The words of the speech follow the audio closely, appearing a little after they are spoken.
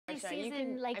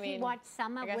season, like I mean, he watched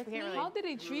some of with me. How did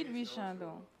they treat Risha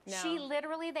though? No. She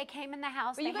literally, they came in the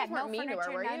house. But they you guys had no weren't mean to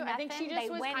furniture, her, were no you? nothing. I think she just they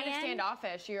was went kind of in,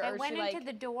 standoffish. They went into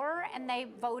the door and they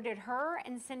voted her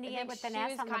and Cindy in with an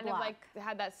S on the block. She was kind of like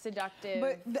had that seductive.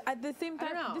 But at the same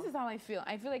time, this is how I feel.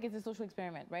 I feel like it's a social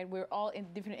experiment, right? We're all in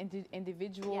different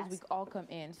individuals. Yes. We all come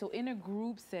in. So in a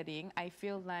group setting, I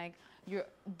feel like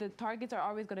the targets are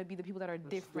always going to be the people that are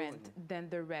different than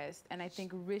the rest. And I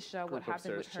think Risha, what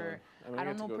happened with her, I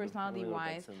don't know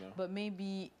personality-wise, but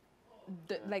maybe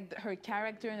her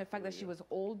character and the fact that she was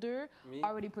older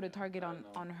already put a target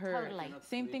on her. Totally.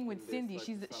 Same thing with Cindy.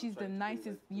 She's the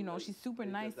nicest, you know, she's super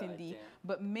nice, Cindy.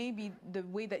 But maybe the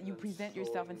way that you present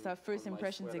yourself and stuff, first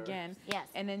impressions again. Yes.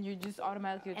 And then you're just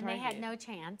automatically a target. And they had no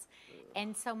chance.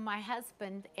 And so my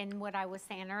husband, and what I was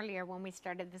saying earlier when we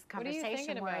started this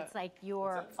conversation, where it's like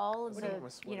all of the,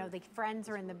 you know, the friends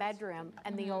are in the bedroom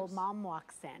and the old mom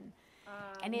walks in.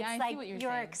 And it's like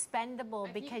you're expendable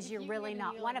because you're really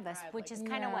not one of us, which is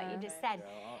kind of what you just said.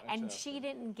 And she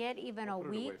didn't get even a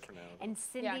week. And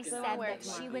Cindy said that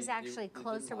she was actually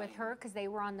closer with her because they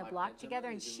were on the block together,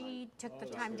 and she took the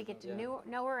time to get to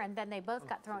know her, and then they both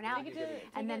got thrown out.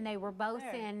 And then they were both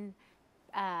in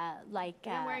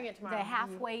the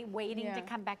halfway waiting to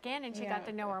come back in, and she got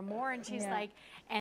to know her more, and she's like,